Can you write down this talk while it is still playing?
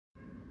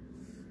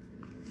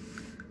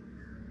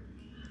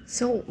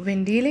So,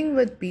 when dealing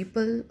with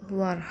people who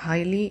are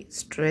highly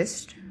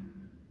stressed,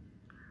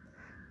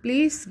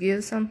 please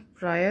give some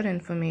prior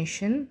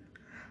information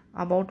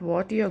about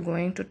what you are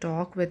going to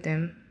talk with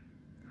them,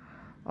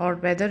 or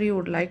whether you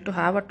would like to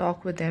have a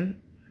talk with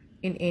them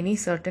in any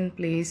certain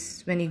place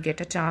when you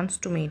get a chance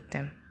to meet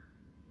them.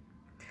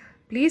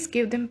 Please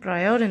give them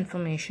prior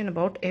information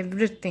about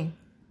everything,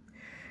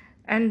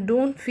 and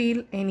don't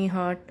feel any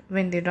hurt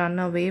when they run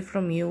away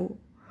from you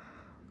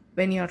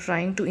when you are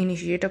trying to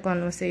initiate a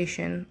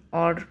conversation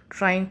or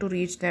trying to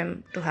reach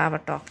them to have a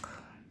talk.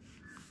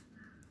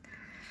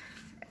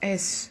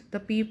 As the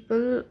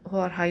people who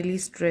are highly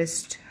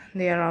stressed,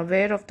 they are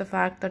aware of the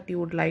fact that you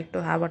would like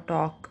to have a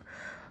talk,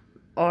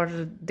 or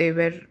they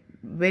were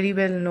very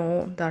well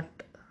know that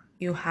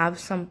you have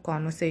some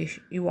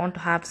conversation, you want to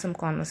have some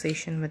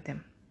conversation with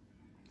them,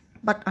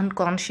 but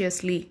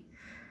unconsciously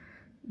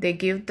they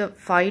give the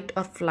fight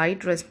or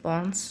flight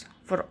response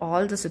for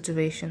all the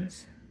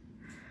situations.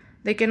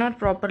 They cannot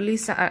properly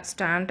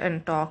stand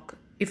and talk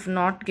if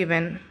not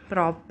given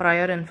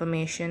prior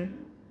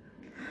information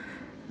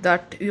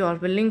that you are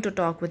willing to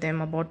talk with them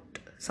about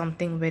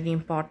something very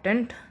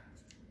important.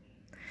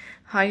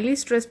 Highly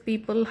stressed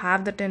people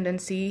have the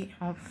tendency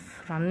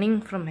of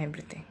running from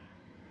everything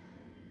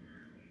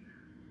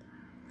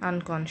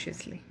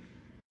unconsciously.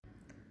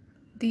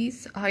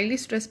 These highly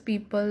stressed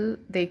people,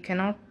 they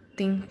cannot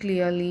think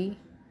clearly,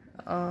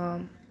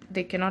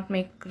 they cannot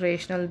make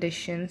rational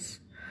decisions,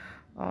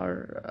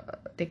 or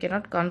they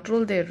cannot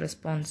control their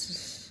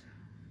responses.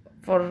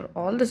 For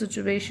all the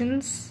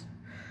situations,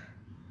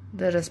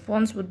 the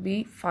response would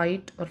be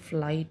fight or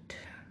flight.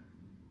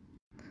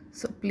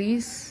 So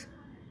please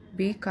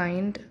be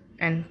kind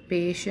and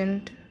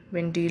patient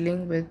when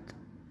dealing with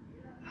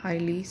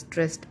highly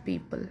stressed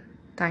people.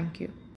 Thank you.